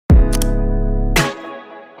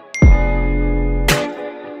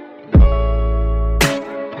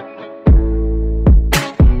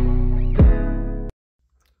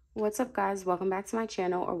What's up, guys? Welcome back to my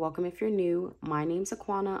channel, or welcome if you're new. My name's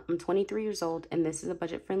Aquana. I'm 23 years old and this is a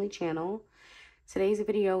budget-friendly channel. Today's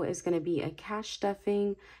video is going to be a cash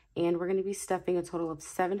stuffing, and we're going to be stuffing a total of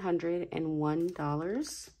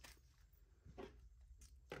 $701.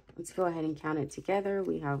 Let's go ahead and count it together.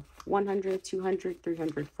 We have 100, 200,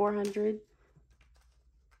 300, 400,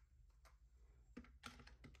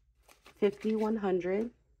 50,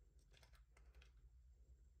 100.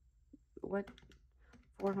 What?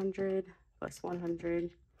 400 plus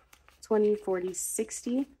 100, 20, 40,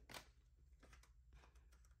 60,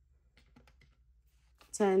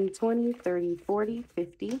 10, 20, 30, 40,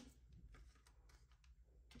 50,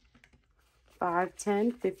 5,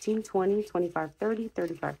 10, 15, 20, 25, 30,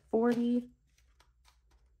 35, 40,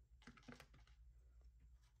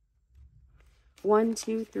 1,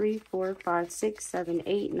 2, 3, 4, 5, 6, 7,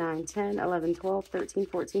 8, 9, 10, 11, 12, 13,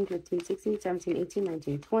 14, 15, 16, 17, 18,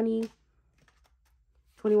 19, 20,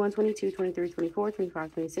 21, 22, 23, 24,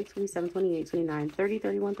 25, 26, 27, 28, 29, 30,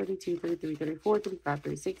 31, 32, 33, 34, 35,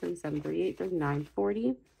 36, 37, 38, 39,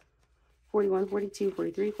 40, 41, 42,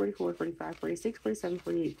 43, 44, 45, 46, 47,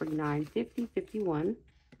 48, 49, 50, 51,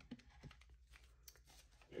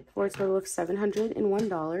 for a total of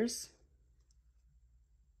 $701.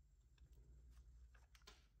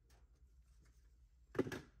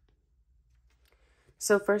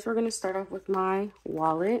 So first we're going to start off with my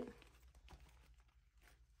wallet.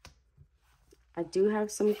 I do have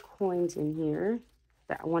some coins in here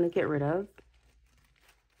that I want to get rid of.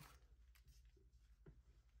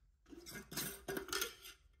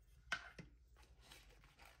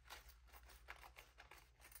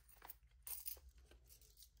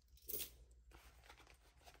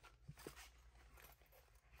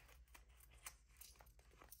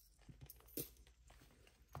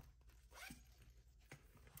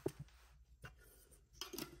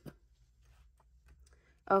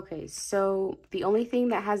 Okay, so the only thing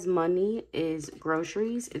that has money is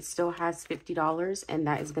groceries. It still has $50, and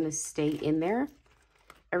that is going to stay in there.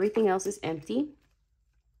 Everything else is empty.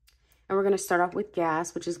 And we're going to start off with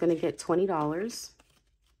gas, which is going to get $20.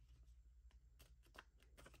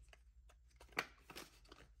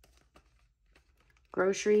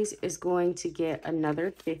 Groceries is going to get another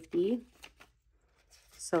 $50.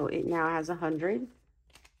 So it now has $100.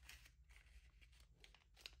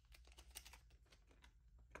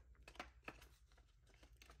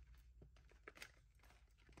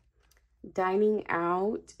 Dining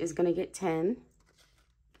out is going to get 10.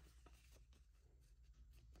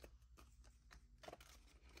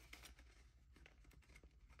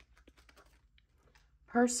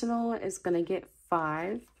 Personal is going to get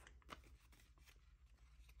 5.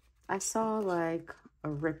 I saw like a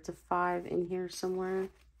rip to 5 in here somewhere.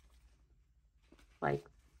 Like,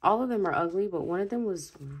 all of them are ugly, but one of them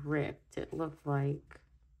was ripped. It looked like,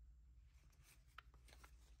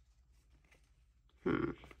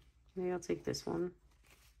 maybe I'll take this one.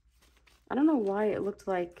 I don't know why it looked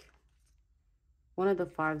like one of the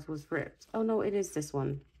 5s was ripped. Oh no, it is this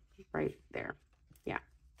one right there. Yeah.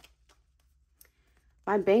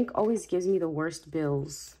 My bank always gives me the worst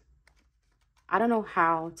bills. I don't know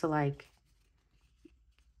how to like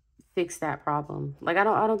fix that problem. Like, I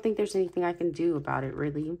don't think there's anything I can do about it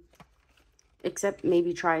really, except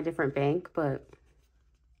maybe try a different bank. But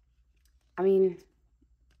I mean,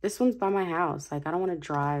 this one's by my house. Like, I don't want to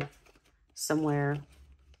drive somewhere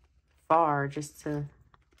far just to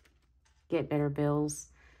get better bills.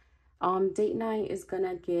 Date night is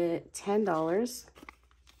gonna get $10.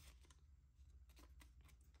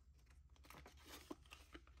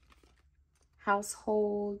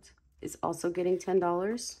 Household is also getting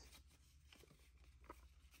 $10.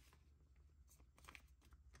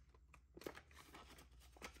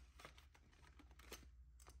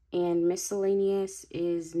 And miscellaneous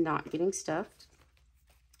is not getting stuffed.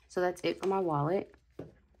 So that's it for my wallet.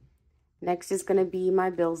 Next is going to be my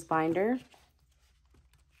bills binder.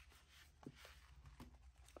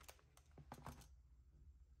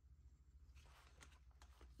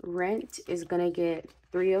 Rent is going to get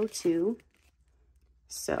 $302.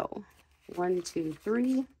 So 1, 2,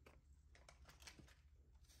 3.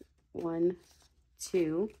 1,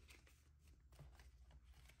 2.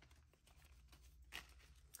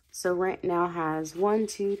 So rent now has 1,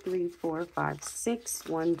 2, 3, 4, 5, 6.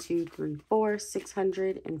 1, 2, 3, 4,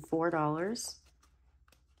 $604.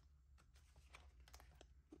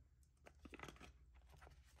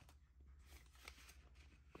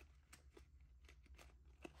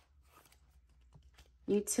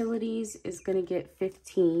 Utilities is going to get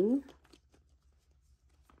 15.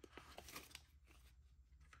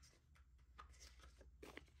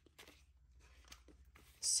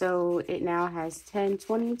 So it now has 10,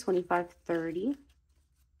 20, 25, 30.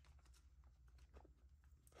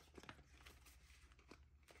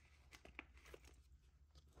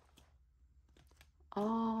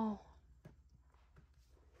 Oh.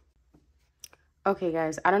 Okay,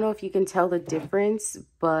 guys, I don't know if you can tell the difference,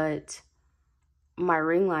 but my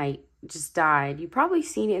ring light just died. You probably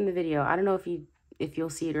seen it in the video. I don't know if you'll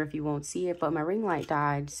see it or if you won't see it, but my ring light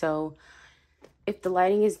died. So if the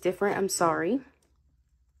lighting is different, I'm sorry.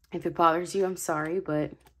 If it bothers you, I'm sorry,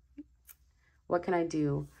 but what can I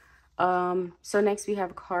do? So next we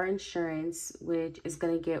have car insurance, which is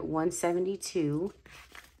gonna get 172.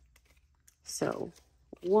 So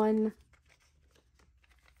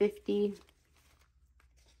 150,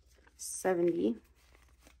 70,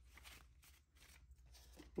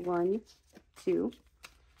 1, 2.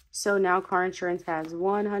 So now car insurance has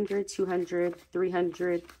 100, 200,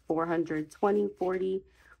 300, 400, 20, 40,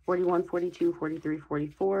 41, 42, 43,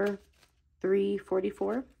 44,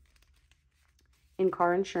 344 in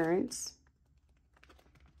car insurance.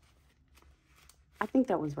 I think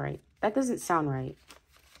that was right. That doesn't sound right.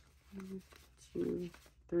 1, 2,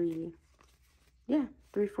 3. Yeah,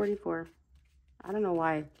 344. I don't know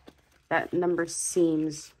why that number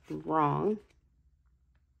seems wrong.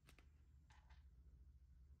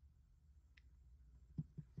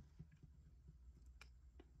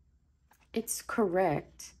 It's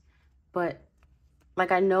correct, but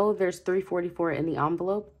like I know there's 344 in the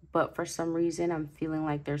envelope, but for some reason I'm feeling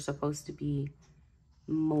like there's supposed to be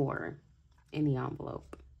more in the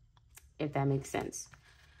envelope, if that makes sense.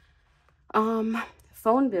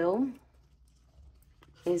 Phone bill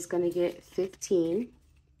is gonna get 15.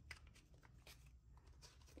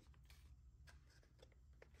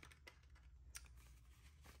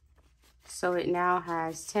 So it now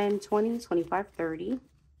has 10, 20, 25, 30.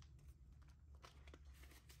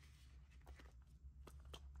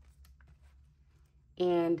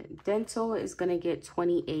 And dental is gonna get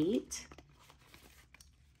 28.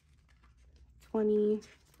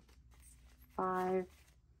 25,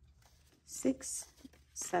 6,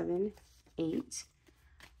 7, 8.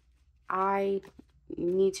 I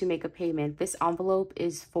need to make a payment. This envelope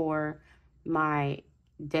is for my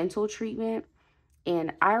dental treatment,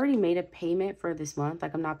 and I already made a payment for this month.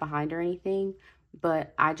 Like, I'm not behind or anything,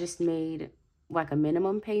 but I just made like a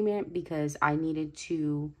minimum payment because I needed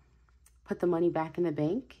to put the money back in the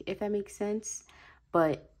bank, if that makes sense.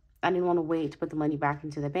 But I didn't want to wait to put the money back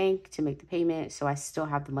into the bank to make the payment, so I still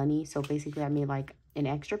have the money. So basically I made like an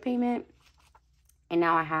extra payment, and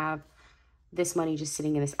now I have this money just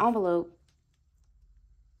sitting in this envelope.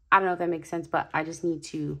 I don't know if that makes sense, but I just need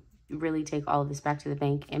to really take all of this back to the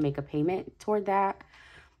bank and make a payment toward that.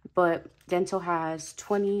 But dental has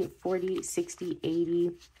 20, 40, 60,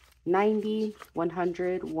 80, 90,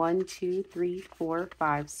 100, 1, 2, 3, 4,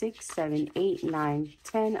 5, 6, 7, 8, 9,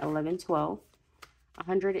 10, 11, 12.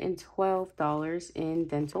 $112 in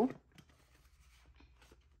dental.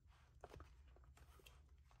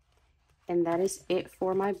 And that is it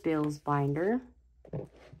for my bills binder.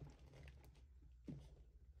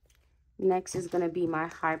 Next is going to be my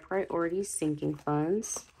high priority sinking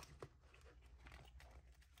funds.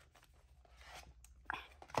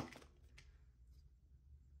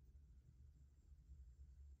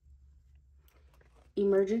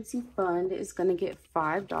 Emergency fund is going to get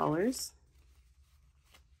 $5.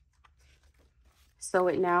 So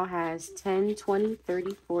it now has 10, 20,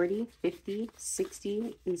 30, 40, 50,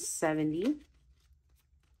 60, and 70.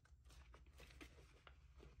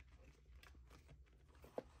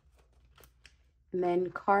 And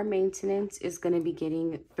then car maintenance is going to be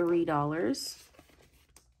getting $3.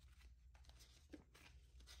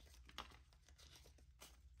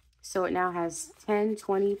 So it now has 10,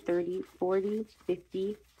 20, 30, 40,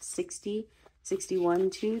 50, 60, 61,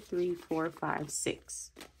 2, 3, 4, 5,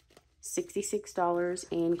 6. $66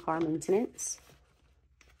 in car maintenance.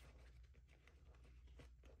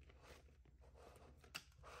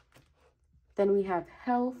 Then we have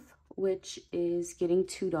health, which is getting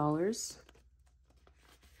 $2.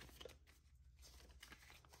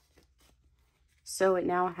 So it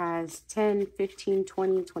now has 10, 15,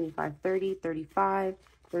 20, 25, 30, 35,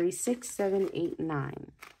 36, 7, 8,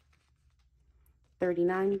 9.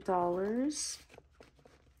 $39.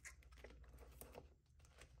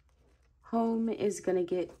 Home is going to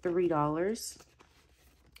get $3.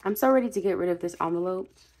 I'm so ready to get rid of this envelope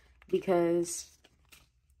because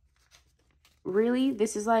really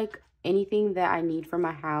this is like anything that I need for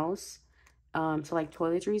my house. So like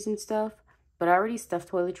toiletries and stuff. But I already stuffed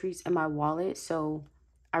toiletries in my wallet, so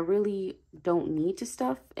I really don't need to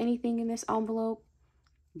stuff anything in this envelope.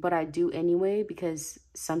 But I do anyway because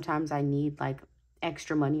sometimes I need like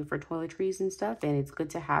extra money for toiletries and stuff, and it's good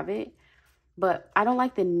to have it. But I don't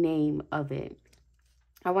like the name of it.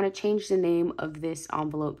 I want to change the name of this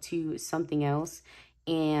envelope to something else,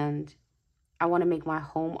 and I want to make my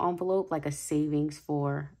home envelope like a savings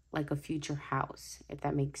for like a future house, if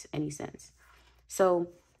that makes any sense. So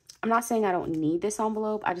I'm not saying I don't need this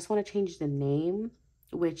envelope. I just want to change the name,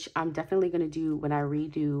 which I'm definitely going to do when I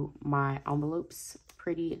redo my envelopes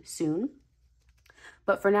pretty soon.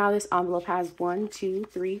 But for now, this envelope has $1, $2,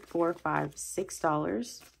 $3, $4, $5,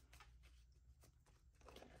 $6.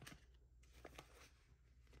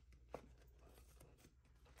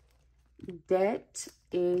 Debt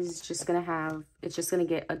is just going to have, it's just going to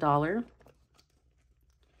get $1.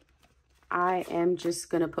 I am just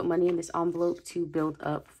going to put money in this envelope to build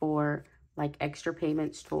up for like extra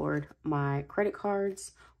payments toward my credit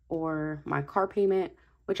cards or my car payment,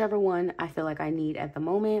 whichever one I feel like I need at the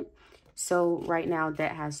moment. So right now,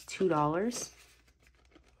 debt has $2.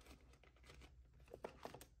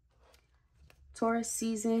 Taurus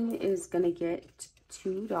season is going to get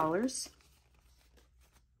 $2.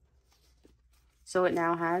 So it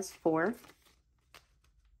now has 4.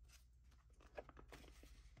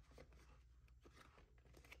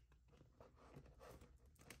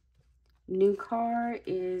 New car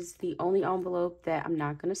is the only envelope that I'm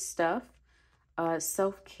not going to stuff.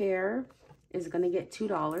 Self-care is going to get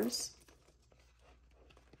 $2.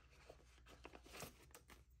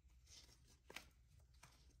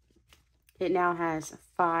 It now has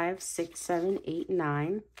 5, 6, 7, 8,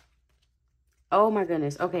 9. Oh my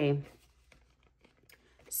goodness. Okay.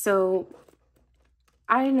 So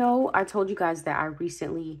I know I told you guys that I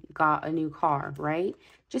recently got a new car, right?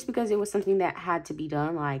 Just because it was something that had to be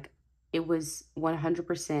done. Like, it was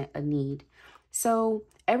 100% a need. So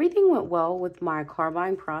everything went well with my car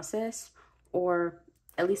buying process, or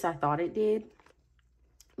at least I thought it did.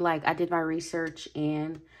 Like, I did my research,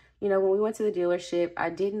 and, you know, when we went to the dealership, I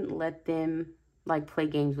didn't let them, like, play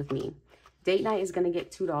games with me. Date night is going to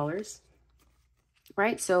get $2,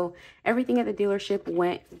 right? So everything at the dealership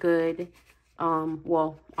went good.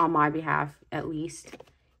 Well, on my behalf, at least.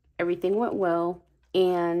 Everything went well,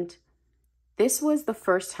 and this was the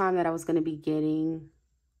first time that I was going to be getting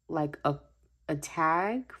like a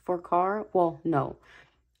tag for car. Well, no,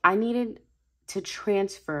 I needed to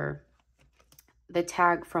transfer the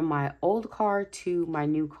tag from my old car to my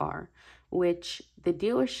new car, which the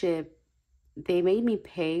dealership, they made me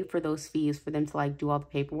pay for those fees for them to like do all the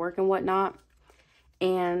paperwork and whatnot.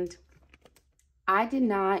 And I did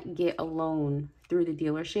not get a loan through the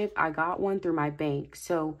dealership. I got one through my bank.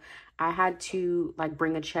 So I had to like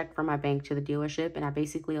bring a check from my bank to the dealership, and I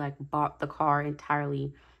basically like bought the car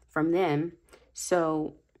entirely from them.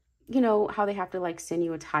 So, you know how they have to like send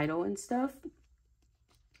you a title and stuff?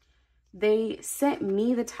 They sent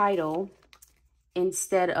me the title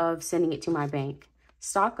instead of sending it to my bank.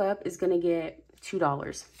 Stock Up is going to get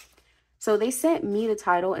 $2. So they sent me the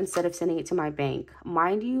title instead of sending it to my bank.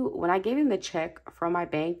 Mind you, when I gave them the check from my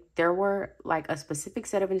bank, there were like a specific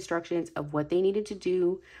set of instructions of what they needed to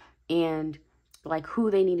do and like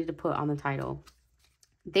who they needed to put on the title.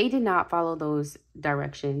 They did not follow those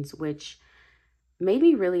directions, which made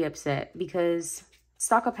me really upset, because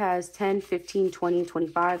Stock Up has 10, 15, 20,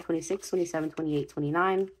 25, 26, 27, 28,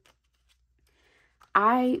 29.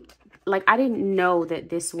 I didn't know that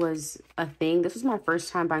this was a thing. This was my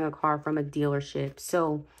first time buying a car from a dealership.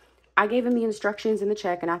 So I gave him the instructions in the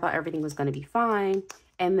check, and I thought everything was going to be fine.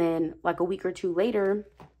 And then like a week or two later,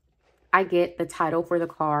 I get the title for the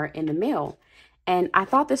car in the mail. And I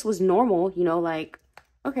thought this was normal, you know, like,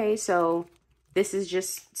 okay, so this is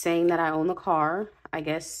just saying that I own the car. I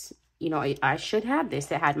guess, you know, I should have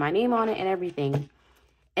this. It had my name on it and everything.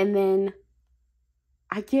 And then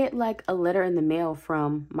I get like a letter in the mail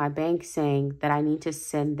from my bank saying that I need to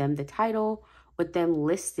send them the title with them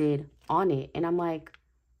listed on it. And I'm like,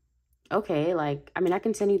 okay, like, I mean, I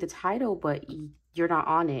can send you the title, but you're not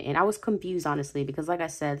on it. And I was confused, honestly, because like I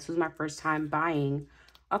said, this was my first time buying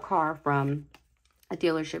a car from a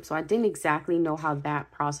dealership. So I didn't exactly know how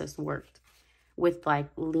that process worked with like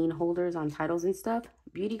lien holders on titles and stuff.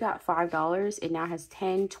 Beauty got $5. It now has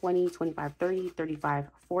 10, 20, 25, 30, 35,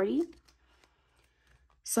 40.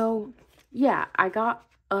 So yeah, I got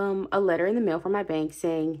a letter in the mail from my bank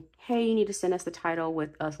saying, hey, you need to send us the title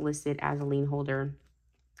with us listed as a lien holder.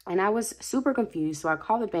 And I was super confused. So I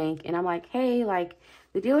called the bank and I'm like, hey, like,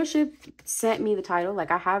 the dealership sent me the title.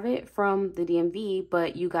 Like, I have it from the DMV,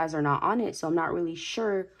 but you guys are not on it. So I'm not really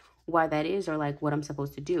sure why that is, or like what I'm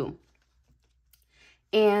supposed to do.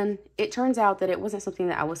 And it turns out that it wasn't something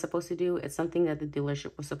that I was supposed to do. It's something that the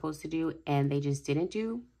dealership was supposed to do, and they just didn't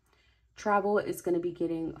do. Travel is going to be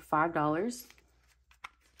getting $5.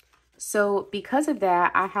 So because of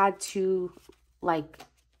that, I had to like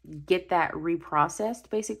get that reprocessed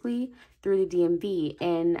basically through the DMV.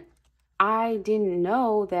 And I didn't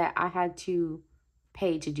know that I had to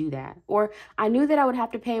pay to do that. Or I knew that I would have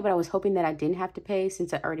to pay, but I was hoping that I didn't have to pay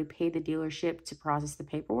since I already paid the dealership to process the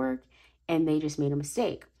paperwork and they just made a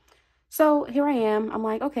mistake. So here I am. I'm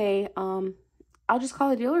like, okay, I'll just call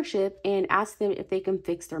the dealership and ask them if they can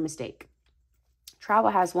fix their mistake. Travel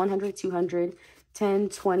has 100, 200, 10,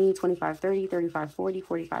 20, 25, 30, 35, 40,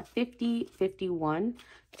 45, 50, 51,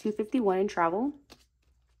 251 in travel.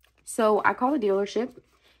 So I call the dealership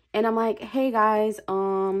and I'm like, hey guys, I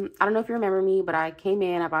don't know if you remember me, but I came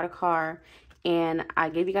in, I bought a car and I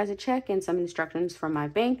gave you guys a check and some instructions from my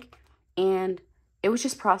bank and it was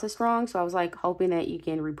just processed wrong. So I was like hoping that you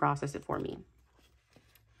can reprocess it for me.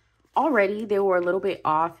 Already they were a little bit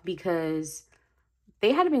off because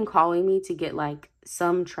they had been calling me to get like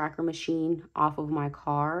some tracker machine off of my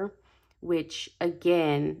car, which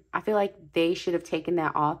again, I feel like they should have taken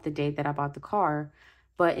that off the day that I bought the car.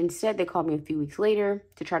 But instead they called me a few weeks later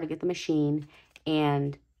to try to get the machine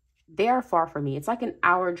and they are far from me. It's like an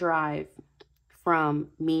hour drive from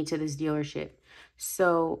me to this dealership.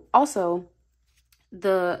 So also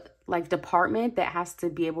the like department that has to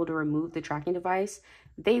be able to remove the tracking device,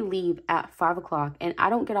 they leave at 5 o'clock and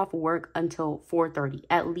I don't get off work until 4:30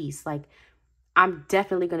 at least. Like I'm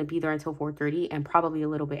definitely going to be there until 4:30 and probably a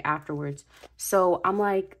little bit afterwards. So I'm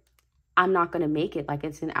like, I'm not going to make it. Like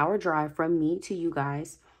it's an hour drive from me to you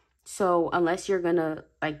guys. So unless you're going to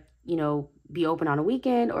like, you know, be open on a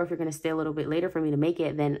weekend or if you're going to stay a little bit later for me to make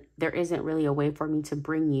it, then there isn't really a way for me to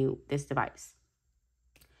bring you this device.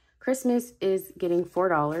 Christmas is getting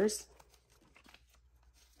 $4.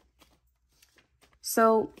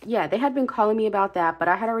 So yeah, they had been calling me about that, but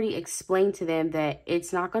I had already explained to them that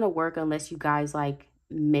it's not going to work unless you guys like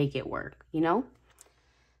make it work, you know?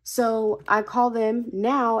 So I call them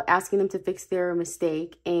now asking them to fix their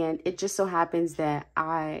mistake. And it just so happens that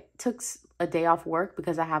I took a day off work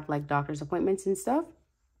because I have like doctor's appointments and stuff.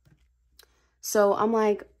 So I'm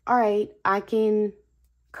like, all right, I can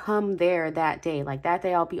come there that day. Like that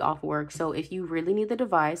day I'll be off work. So if you really need the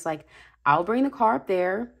device, like I'll bring the car up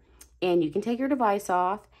there and you can take your device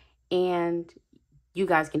off and you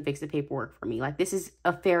guys can fix the paperwork for me. Like this is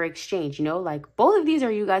a fair exchange, you know, like both of these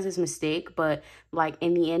are you guys' mistake, but like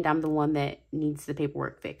in the end, I'm the one that needs the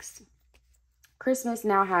paperwork fixed. Christmas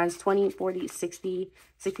now has 20, 40, 60,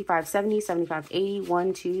 65, 70, 75, 80,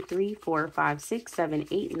 1, 2, 3, 4, 5, 6, 7,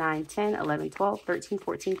 8, 9, 10, 11, 12, 13,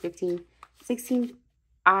 14, 15, 16.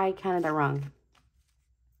 I counted that wrong.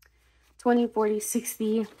 20, 40,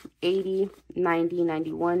 60, 80, 90,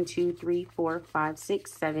 91, 2, 3, 4, 5,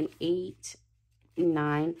 6, 7, 8,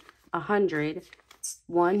 9, 100.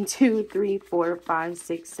 1, 2, 3, 4, 5,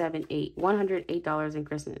 6, 7, 8. $108 in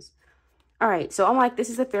Christmas. All right, so I'm like,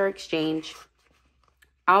 this is a fair exchange.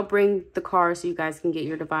 I'll bring the car so you guys can get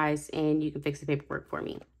your device and you can fix the paperwork for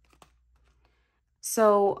me.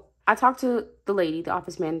 So I talked to the lady, the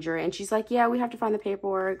office manager, and she's like, yeah, we have to find the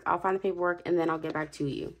paperwork. I'll find the paperwork and then I'll get back to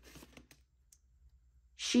you.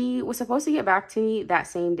 She was supposed to get back to me that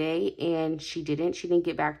same day and she didn't. She didn't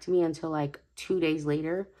get back to me until like 2 days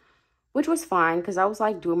later, which was fine because I was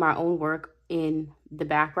like doing my own work in the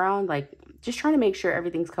background, like just trying to make sure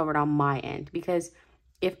everything's covered on my end. Because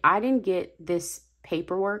if I didn't get this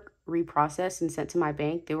paperwork reprocessed and sent to my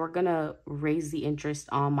bank, they were gonna raise the interest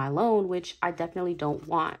on my loan, which I definitely don't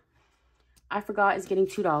want. I forgot it's getting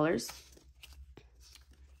 $2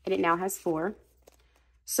 and it now has 4.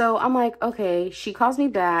 So I'm like, okay, she calls me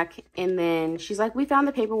back and then she's like, we found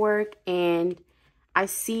the paperwork and I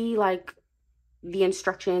see like the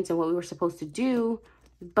instructions and what we were supposed to do,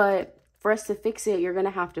 but for us to fix it, you're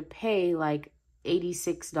gonna have to pay like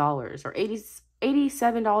 $86 or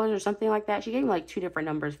 $87 or something like that. She gave me like 2 different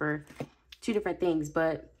numbers for 2 different things,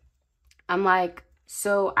 but I'm like,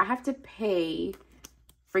 so I have to pay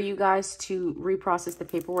for you guys to reprocess the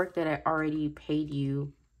paperwork that I already paid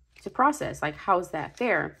you to process. Like, how is that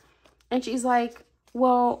fair? And she's like,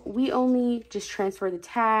 well, we only just transferred the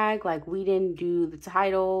tag. Like, we didn't do the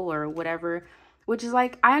title or whatever, which is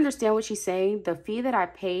like, I understand what she's saying. The fee that I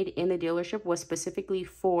paid in the dealership was specifically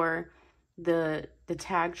for the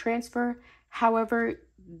tag transfer. However,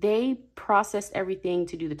 they processed everything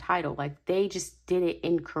to do the title. Like, they just did it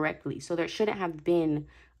incorrectly. So there shouldn't have been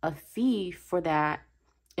a fee for that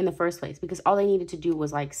in the first place because all they needed to do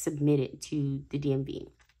was like submit it to the DMV.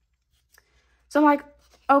 So I'm like,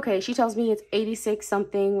 okay, she tells me it's 86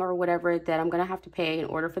 something or whatever that I'm going to have to pay in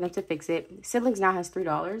order for them to fix it. Siblings now has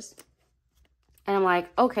 $3. And I'm like,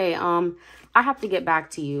 okay, I have to get back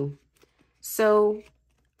to you. So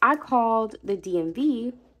I called the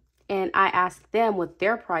DMV and I asked them what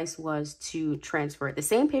their price was to transfer it. The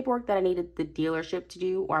same paperwork that I needed the dealership to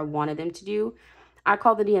do, or I wanted them to do. I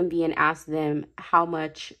called the DMV and asked them how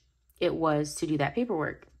much it was to do that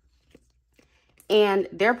paperwork. And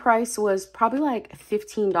their price was probably like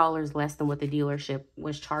 $15 less than what the dealership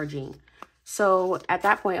was charging. So at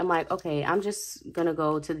that point, I'm like, okay, I'm just going to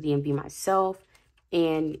go to the DMV myself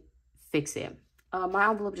and fix it. My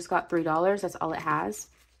envelope just got $3. That's all it has.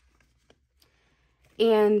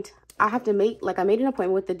 And I have to make, like, I made an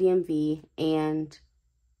appointment with the DMV, and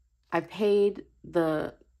I paid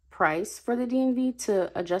the price for the DMV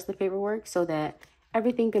to adjust the paperwork so that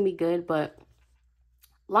everything can be good. But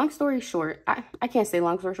long story short, I can't say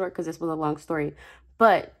long story short because this was a long story,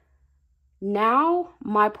 but now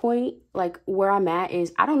my point, like where I'm at,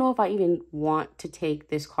 is I don't know if I even want to take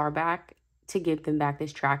this car back to give them back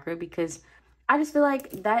this tracker, because I just feel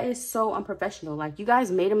like that is so unprofessional. Like, you guys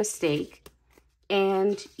made a mistake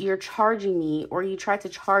and you're charging me, or you tried to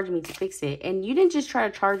charge me to fix it. And you didn't just try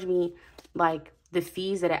to charge me like the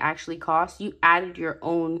fees that it actually costs. You added your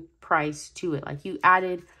own price to it. Like,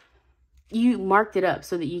 you marked it up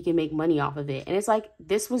so that you can make money off of it. And it's like,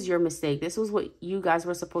 this was your mistake. This was what you guys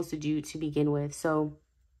were supposed to do to begin with. So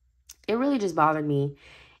it really just bothered me.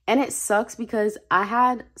 And it sucks because I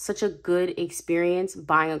had such a good experience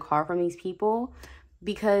buying a car from these people,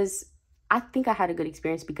 because I think I had a good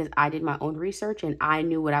experience because I did my own research and I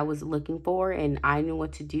knew what I was looking for and I knew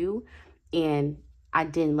what to do, and I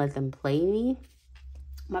didn't let them play me.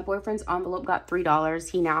 My boyfriend's envelope got $3.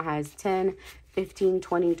 He now has 10, 15,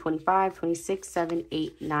 20, 25, 26, 7,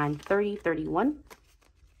 8, 9, 30, 31.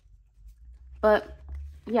 But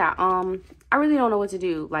yeah, I really don't know what to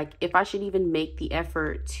do. Like, if I should even make the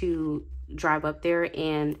effort to drive up there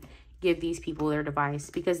and give these people their device,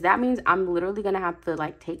 because that means I'm literally gonna have to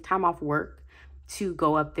like take time off work to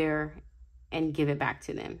go up there and give it back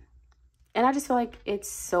to them. And I just feel like it's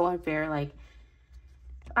so unfair. Like,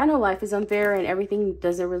 I know life is unfair and everything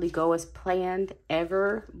doesn't really go as planned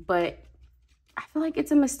ever, but I feel like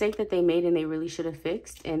it's a mistake that they made and they really should have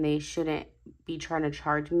fixed, and they shouldn't be trying to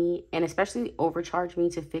charge me, and especially overcharge me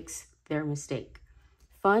to fix their mistake.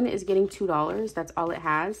 Fun is getting $2. That's all it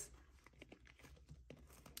has.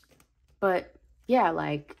 But yeah,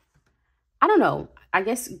 like, I don't know. I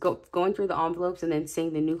guess going through the envelopes and then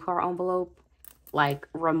seeing the new car envelope, like,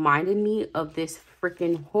 reminded me of this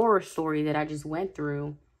freaking horror story that I just went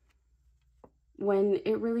through, when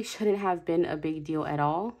it really shouldn't have been a big deal at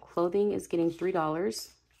all. Clothing is getting $3.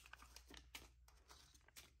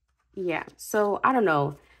 Yeah, so I don't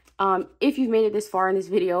know. If you've made it this far in this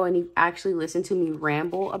video and you've actually listened to me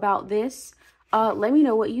ramble about this, let me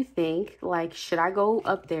know what you think. Like, should I go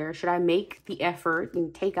up there? Should I make the effort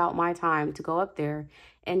and take out my time to go up there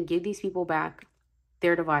and give these people back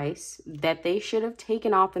their device that they should have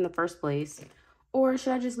taken off in the first place? Or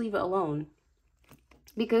should I just leave it alone?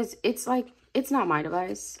 Because it's like, it's not my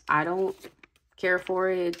device. I don't care for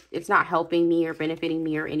it. It's not helping me or benefiting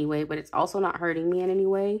me or any way, but it's also not hurting me in any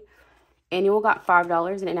way. Annual got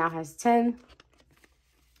 $5 and it now has 10.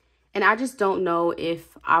 And I just don't know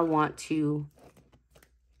if I want to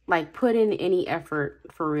like put in any effort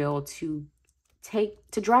for real to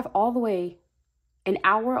drive all the way an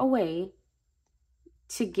hour away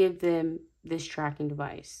to give them this tracking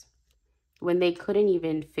device when they couldn't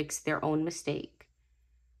even fix their own mistake.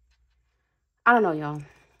 I don't know, y'all.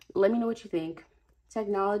 Let me know what you think.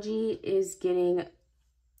 Technology is getting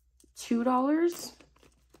 $2.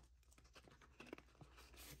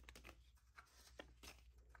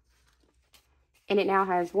 And it now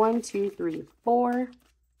has 1, 2, 3, 4.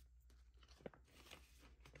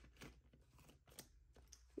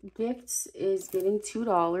 Gifts is getting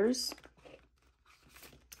 $2.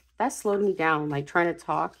 That slowed me down, like trying to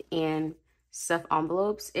talk and stuff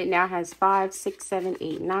envelopes. It now has 5, 6, 7,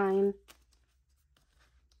 8, 9.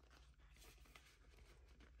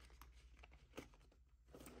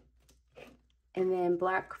 And then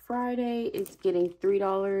Black Friday is getting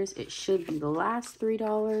 $3. It should be the last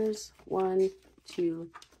 $3. 1, 2,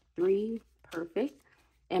 3. Perfect.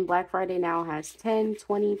 And Black Friday now has 10,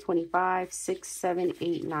 20, 25, 6, 7,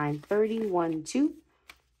 8, 9, 30, 1, 2,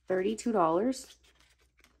 $32.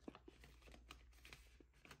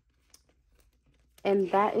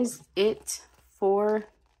 And that is it for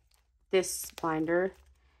this binder.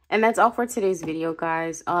 And that's all for today's video,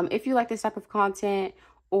 guys. If you like this type of content,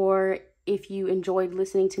 or if you enjoyed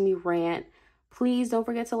listening to me rant, please don't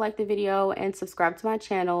forget to like the video and subscribe to my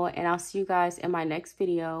channel. And I'll see you guys in my next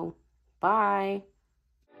video. Bye.